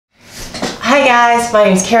Hi guys, my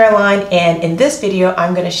name is Caroline, and in this video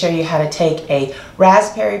I'm going to show you how to take a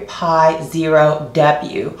Raspberry Pi Zero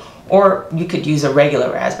W, or you could use a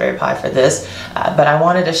regular Raspberry Pi for this, but I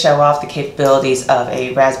wanted to show off the capabilities of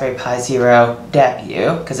a Raspberry Pi Zero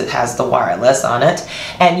W because it has the wireless on it,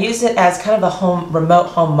 and use it as kind of a remote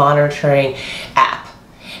home monitoring app.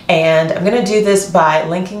 And I'm going to do this by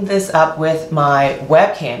linking this up with my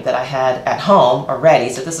webcam that I had at home already.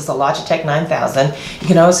 So this is a Logitech 9000. You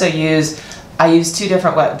can also use, I used two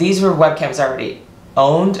different these were webcams I already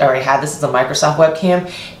owned, I already had. This is a Microsoft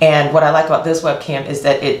webcam, and what I like about this webcam is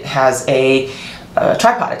that it has a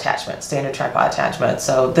tripod attachment, standard tripod attachment.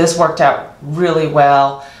 So this worked out really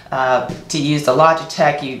well. To use the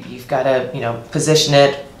Logitech, you've got to position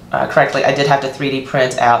it correctly. I did have to 3D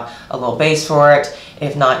print out a little base for it.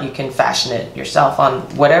 If not, you can fashion it yourself on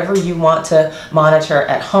whatever you want to monitor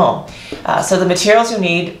at home. So the materials you'll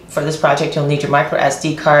need for this project, you'll need your micro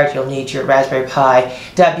SD card, you'll need your Raspberry Pi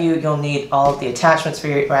W, you'll need all of the attachments for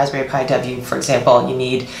your Raspberry Pi W. For example, you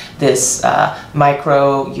need this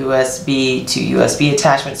micro USB to USB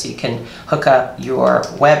attachment so you can hook up your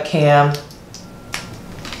webcam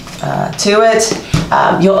to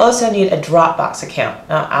it. You'll also need a Dropbox account.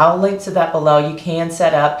 Now, I'll link to that below. You can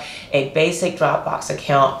set up a basic Dropbox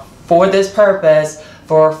account for this purpose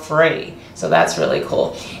for free. So that's really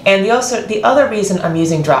cool. And the other reason I'm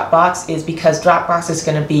using Dropbox is because Dropbox is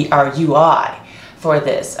going to be our UI for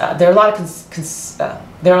this. There are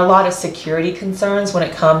a lot of security concerns when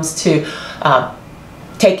it comes to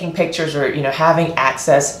taking pictures or having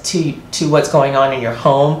access to what's going on in your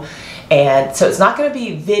home. And so it's not going to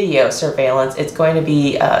be video surveillance, it's going to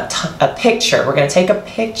be a picture. We're going to take a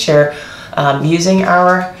picture using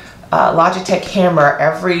our Logitech camera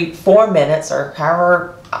every 4 minutes, or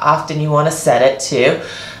however often you want to set it to.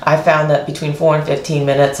 I found that between 4 and 15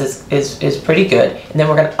 minutes is pretty good. And then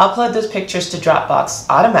we're going to upload those pictures to Dropbox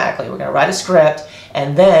automatically. We're going to write a script,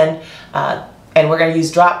 and then and we're going to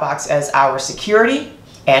use Dropbox as our security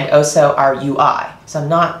and also our UI. So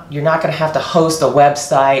you're not going to have to host a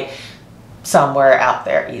website somewhere out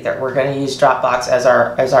there either. We're going to use Dropbox as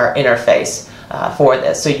our interface for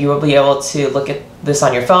this. So you will be able to look at this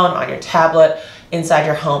on your phone, on your tablet, inside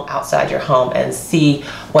your home, outside your home, and see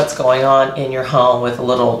what's going on in your home with a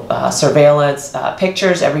little surveillance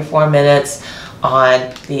pictures every 4 minutes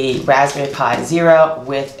on the Raspberry Pi Zero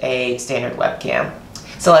with a standard webcam.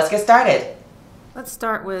 So let's get started. Let's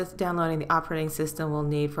start with downloading the operating system we'll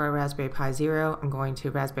need for a Raspberry Pi Zero. I'm going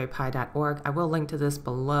to raspberrypi.org. I will link to this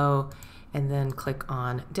below, and then click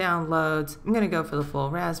on downloads. I'm going to go for the full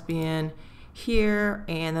Raspbian here,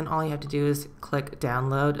 and then all you have to do is click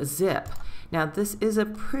download zip. Now this is a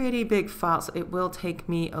pretty big file, so it will take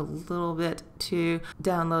me a little bit to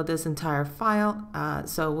download this entire file,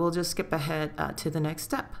 so we'll just skip ahead to the next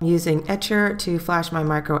step. I'm using Etcher to flash my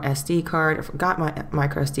micro SD card. I've got my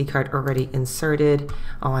micro SD card already inserted.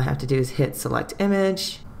 All I have to do is hit select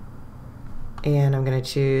image, and I'm going to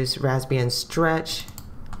choose Raspbian stretch,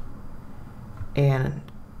 and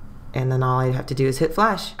then all I have to do is hit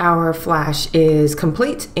flash. Our flash is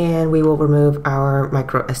complete, and we will remove our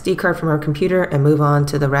micro SD card from our computer and move on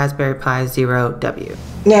to the Raspberry Pi Zero W.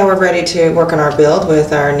 Now we're ready to work on our build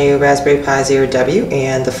with our new Raspberry Pi Zero W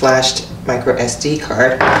and the flashed micro SD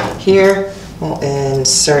card. Here we'll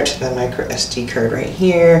insert the micro SD card right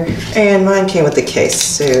here, and mine came with the case,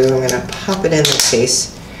 so I'm going to pop it in the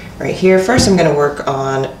case right here. First I'm going to work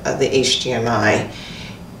on the HDMI.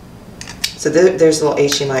 So there's a little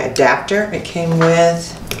HDMI adapter it came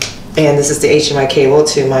with, and this is the HDMI cable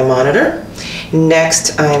to my monitor.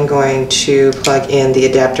 Next, I'm going to plug in the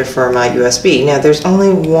adapter for my USB. Now there's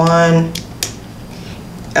only one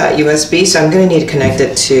USB, so I'm going to need to connect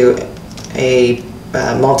it to a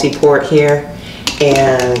multi-port here.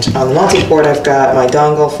 And on the multi-port, I've got my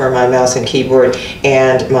dongle for my mouse and keyboard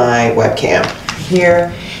and my webcam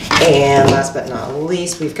here. And last but not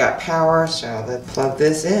least, we've got power, so let's plug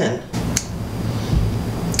this in.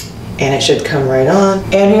 And it should come right on.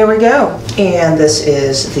 And here we go. And this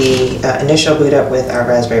is the initial boot up with our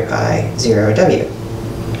Raspberry Pi Zero W.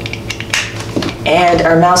 And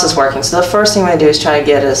our mouse is working. So the first thing I'm going to do is try to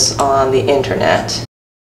get us on the internet.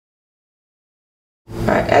 All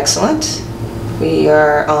right, excellent. We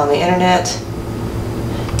are on the internet.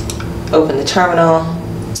 Open the terminal.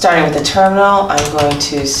 Starting with the terminal, I'm going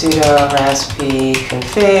to sudo raspi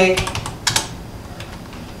config.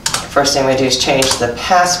 First thing I'm going to do is change the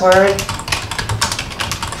password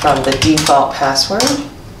from the default password.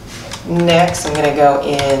 Next, I'm going to go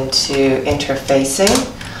into interfacing.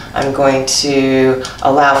 I'm going to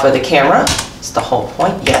allow for the camera. That's the whole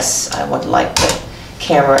point. Yes, I would like the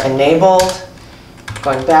camera enabled.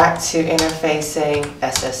 Going back to interfacing,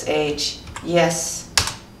 SSH, yes,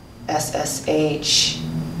 SSH,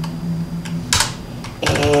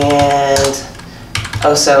 and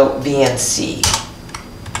also VNC.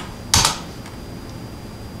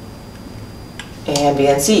 And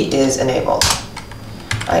VNC is enabled.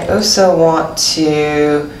 I also want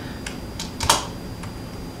to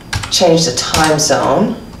change the time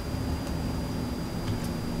zone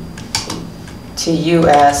to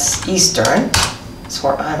US Eastern. That's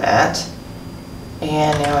where I'm at.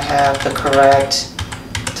 And now I have the correct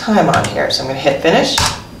time on here. So I'm going to hit finish.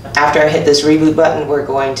 After I hit this reboot button, we're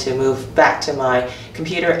going to move back to my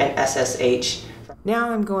computer and SSH.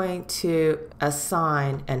 Now I'm going to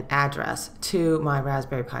assign an address to my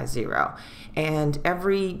Raspberry Pi Zero. And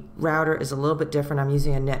every router is a little bit different. I'm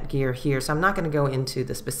using a Netgear here, so I'm not going to go into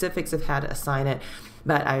the specifics of how to assign it,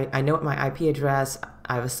 but I know my IP address,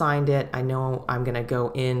 I've assigned it, I know I'm going to go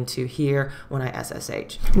into here when I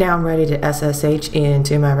SSH. Now I'm ready to SSH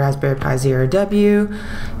into my Raspberry Pi Zero W.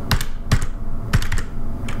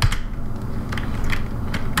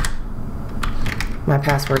 My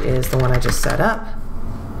password is the one I just set up.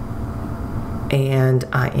 And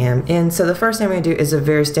I am in. So the first thing I'm going to do is a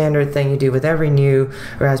very standard thing you do with every new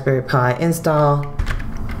Raspberry Pi install.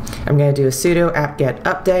 I'm going to do a sudo apt-get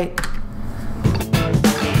update.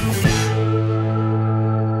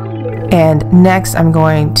 And next I'm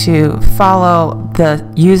going to follow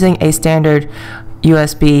using a standard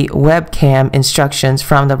USB webcam instructions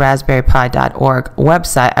from the raspberrypi.org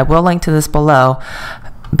website. I will link to this below,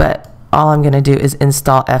 but all I'm going to do is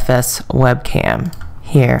install FS Webcam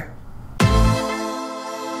here.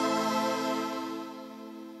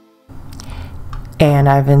 And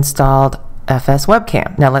I've installed FS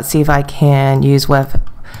Webcam. Now let's see if I can use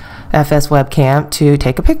FS Webcam to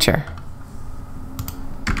take a picture.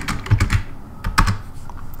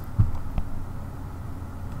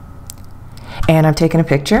 And I've taken a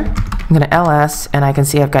picture. I'm going to ls, and I can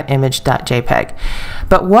see I've got image.jpg.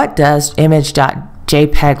 But what does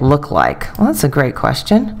image.jpg look like? Well, that's a great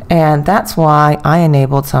question. And that's why I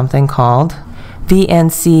enabled something called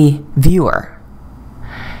VNC Viewer.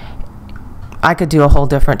 I could do a whole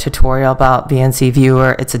different tutorial about VNC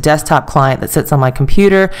Viewer. It's a desktop client that sits on my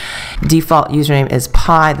computer. Default username is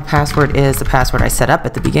Pi. The password is the password I set up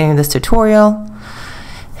at the beginning of this tutorial.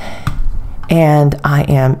 And I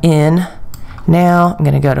am in. Now I'm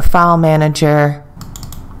going to go to File Manager.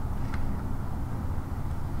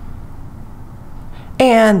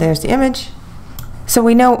 And there's the image. So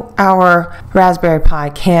we know our Raspberry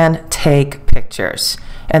Pi can take pictures.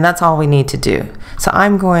 And that's all we need to do. So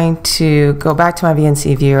I'm going to go back to my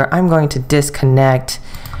VNC Viewer. I'm going to disconnect.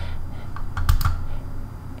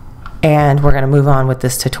 And we're going to move on with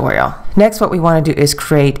this tutorial. Next, what we want to do is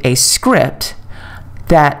create a script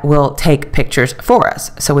that will take pictures for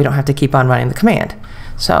us, so we don't have to keep on running the command.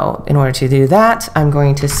 So in order to do that, I'm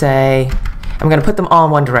going to say, I'm going to put them all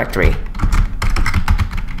in one directory.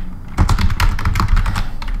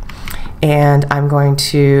 And I'm going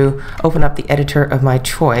to open up the editor of my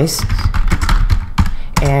choice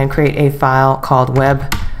and create a file called webcam.sh.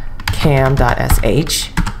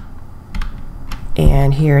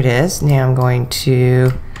 And here it is. Now I'm going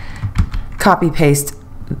to copy paste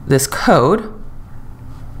this code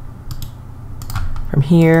from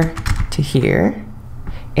here to here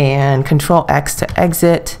and Control X to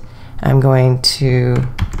exit. I'm going to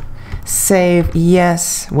save,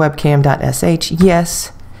 yes, webcam.sh,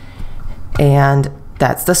 yes, and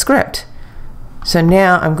that's the script. So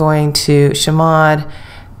now I'm going to chmod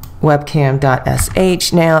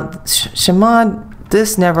webcam.sh. Now chmod,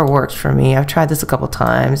 this never works for me. I've tried this a couple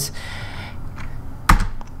times.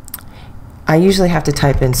 I usually have to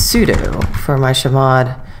type in sudo for my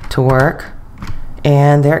chmod to work.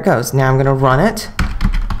 And there it goes. Now I'm going to run it.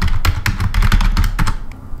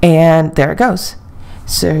 And there it goes.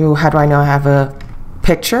 So how do I know I have a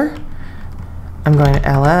picture? I'm going to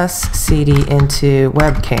ls cd into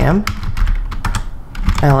webcam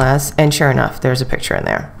ls, and sure enough, there's a picture in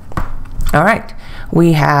there. All right,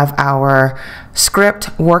 we have our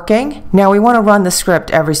script working. Now we want to run the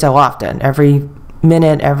script every so often, every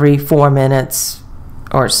minute, every 4 minutes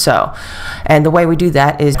or so. And the way we do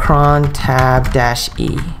that is cron tab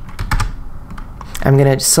 -e. I'm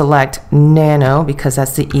going to select nano because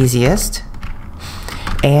that's the easiest.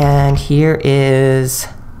 And here is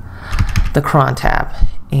the cron tab.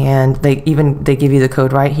 And they give you the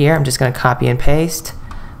code right here. I'm just going to copy and paste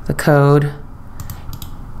the code.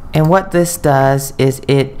 And what this does is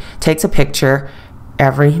it takes a picture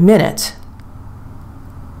every minute.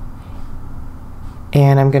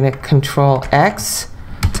 And I'm going to Control X,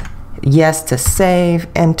 yes to save,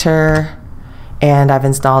 enter, and I've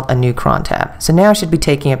installed a new cron tab. So now I should be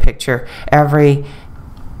taking a picture every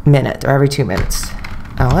minute or every 2 minutes.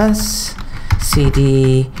 ls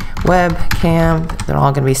cd webcam, they're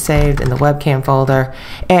all going to be saved in the webcam folder,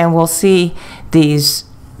 and we'll see these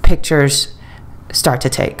pictures start to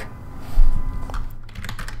take.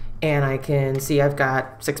 And I can see I've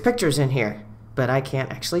got 6 pictures in here, but I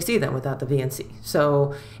can't actually see them without the VNC.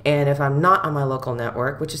 So, and if I'm not on my local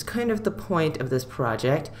network, which is kind of the point of this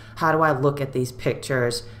project, how do I look at these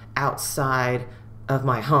pictures outside of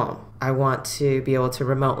my home? I want to be able to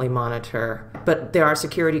remotely monitor, but there are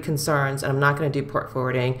security concerns, and I'm not going to do port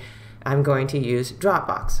forwarding. I'm going to use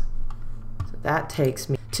Dropbox. So that takes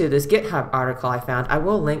me to this GitHub article I found. I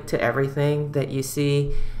will link to everything that you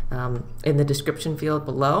see in the description field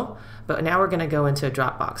below, but now we're going to go into a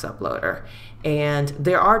Dropbox uploader. And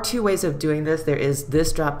there are 2 ways of doing this. There is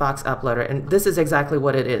this Dropbox uploader, and this is exactly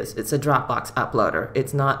what it is. It's a Dropbox uploader.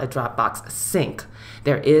 It's not a Dropbox sync.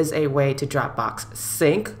 There is a way to Dropbox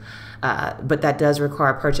sync, but that does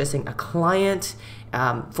require purchasing a client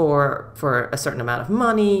for a certain amount of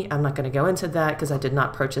money. I'm not going to go into that because I did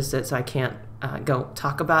not purchase it, so I can't go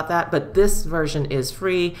talk about that. But this version is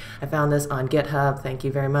free. I found this on GitHub. Thank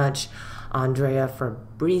you very much, Andrea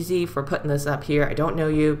Fabrizi, for putting this up here. I don't know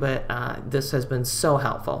you, but this has been so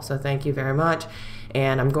helpful. So thank you very much.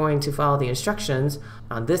 And I'm going to follow the instructions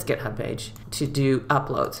on this GitHub page to do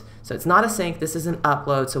uploads. So it's not a sync, this is an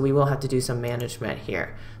upload, so we will have to do some management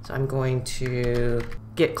here. So I'm going to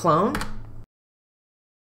git clone.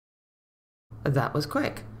 That was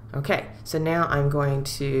quick. Okay, so now I'm going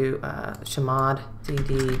to chmod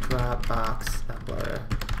cd Dropbox uploader.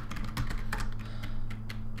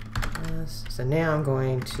 Yes. So now I'm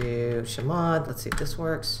going to chmod, let's see if this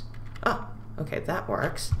works. Oh, okay, that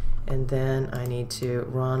works. And then I need to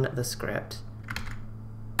run the script.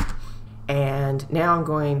 And now I'm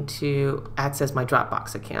going to access my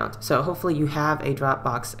Dropbox account. So hopefully you have a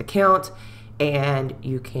Dropbox account, and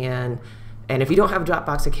you can, and if you don't have a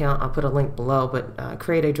Dropbox account, I'll put a link below, but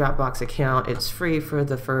create a Dropbox account. It's free for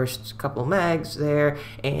the first couple megs there,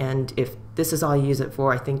 and if this is all you use it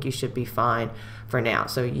for, I think you should be fine for now.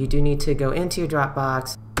 So you do need to go into your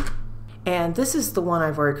Dropbox, and this is the one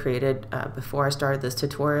I've already created before I started this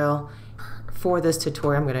tutorial. For this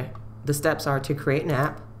tutorial, the steps are to create an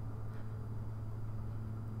app,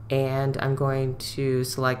 and I'm going to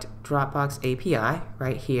select Dropbox API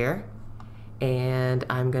right here, and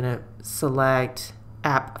I'm going to select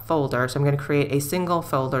app folder. So I'm going to create a single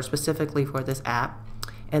folder specifically for this app,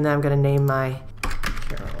 and then I'm going to name my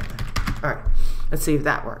Carolina. All right, let's see if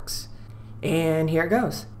that works. And here it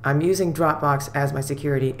goes. I'm using Dropbox as my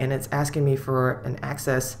security, and it's asking me for an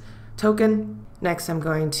access token. Next, I'm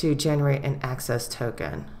going to generate an access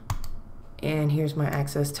token. And here's my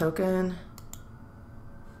access token.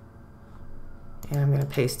 And I'm going to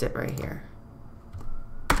paste it right here.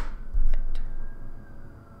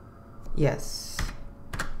 Yes.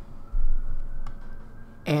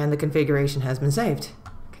 And the configuration has been saved.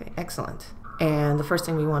 Okay, excellent. And the first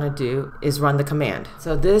thing we want to do is run the command.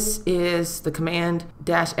 So this is the command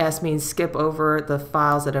 -s means skip over the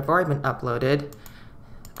files that have already been uploaded.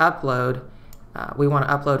 Upload. We want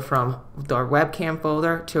to upload from our webcam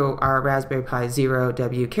folder to our Raspberry Pi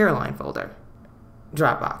 0W Caroline folder.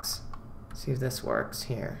 Dropbox. See if this works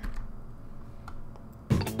here.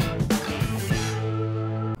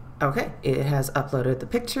 Okay, it has uploaded the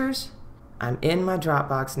pictures. I'm in my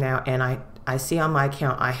Dropbox now, and I see on my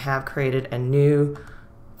account I have created a new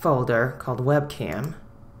folder called Webcam.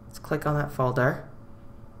 Let's click on that folder,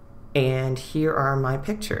 and here are my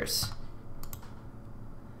pictures.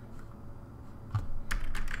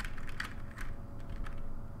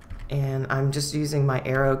 And I'm just using my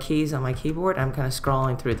arrow keys on my keyboard. I'm kind of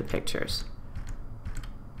scrolling through the pictures.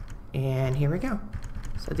 And here we go.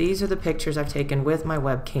 So these are the pictures I've taken with my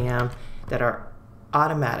webcam that are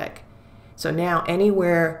automatic. So now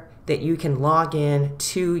anywhere that you can log in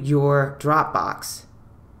to your Dropbox,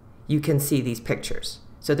 you can see these pictures.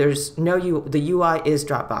 So there's no the UI is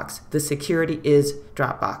Dropbox. The security is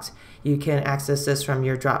Dropbox. You can access this from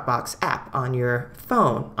your Dropbox app on your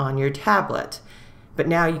phone, on your tablet. But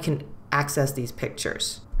now you can access these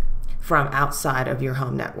pictures from outside of your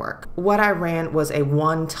home network. What I ran was a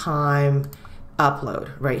one-time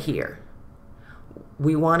upload right here.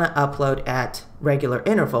 We want to upload at regular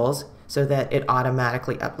intervals so that it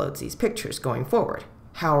automatically uploads these pictures going forward.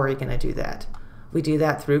 How are we going to do that? We do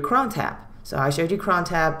that through crontab. So I showed you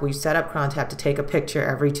crontab. We set up crontab to take a picture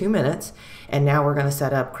every 2 minutes, and now we're going to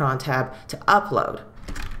set up crontab to upload.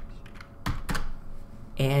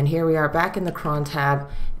 And here we are back in the cron tab.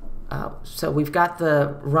 So we've got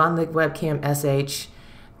the run the webcam sh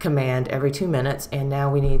command every 2 minutes, and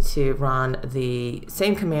now we need to run the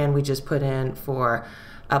same command we just put in for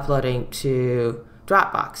uploading to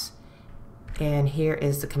Dropbox. And here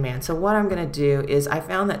is the command. So what I'm going to do is, I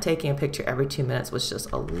found that taking a picture every 2 minutes was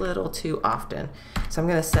just a little too often. So I'm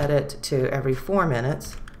going to set it to every 4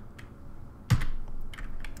 minutes.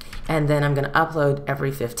 And then I'm going to upload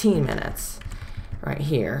every 15 minutes right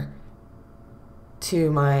here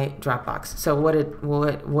to my Dropbox. So what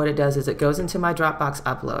it does is it goes into my Dropbox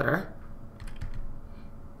uploader.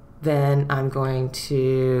 Then I'm going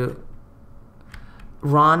to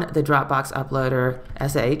run the Dropbox uploader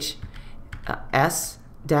sh. S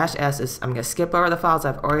is, I'm going to skip over the files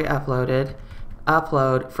I've already uploaded,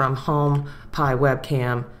 upload from home Pi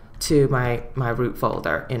webcam to my root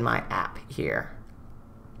folder in my app here.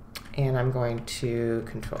 And I'm going to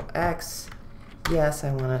Control X. Yes,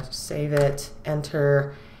 I want to save it,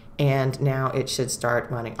 enter, and now it should start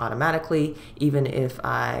running automatically. Even if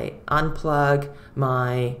I unplug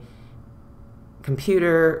my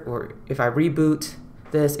computer or if I reboot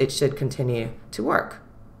this, it should continue to work.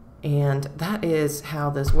 And that is how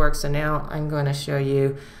this works. So now I'm going to show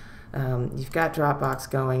you, you've got Dropbox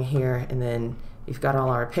going here, and then you've got all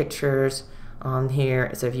our pictures on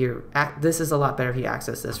here. So if you, this is a lot better if you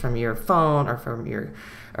access this from your phone or from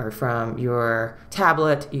your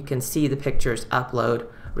tablet. You can see the pictures upload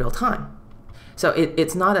real time. So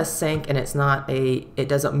it's not a sync, and it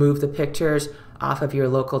doesn't move the pictures off of your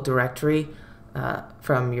local directory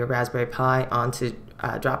from your Raspberry Pi onto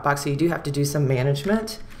Dropbox. So you do have to do some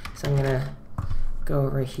management. So I'm going to go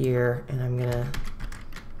over here, and I'm going to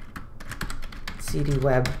CD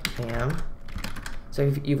webcam. So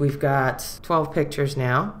we've got 12 pictures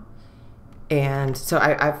now. And so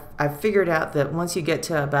I've figured out that once you get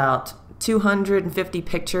to about 250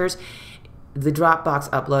 pictures, the Dropbox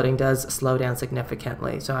uploading does slow down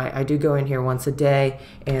significantly. So I do go in here once a day,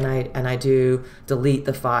 and I do delete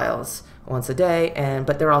the files once a day,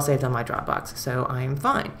 but they're all saved on my Dropbox, so I am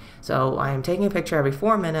fine. So I am taking a picture every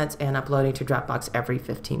 4 minutes and uploading to Dropbox every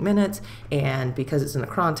 15 minutes, and because it's in the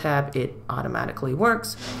cron tab, it automatically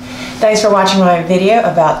works. Thanks for watching my video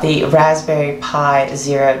about the Raspberry Pi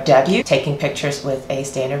Zero W taking pictures with a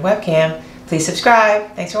standard webcam. Please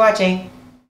subscribe. Thanks for watching.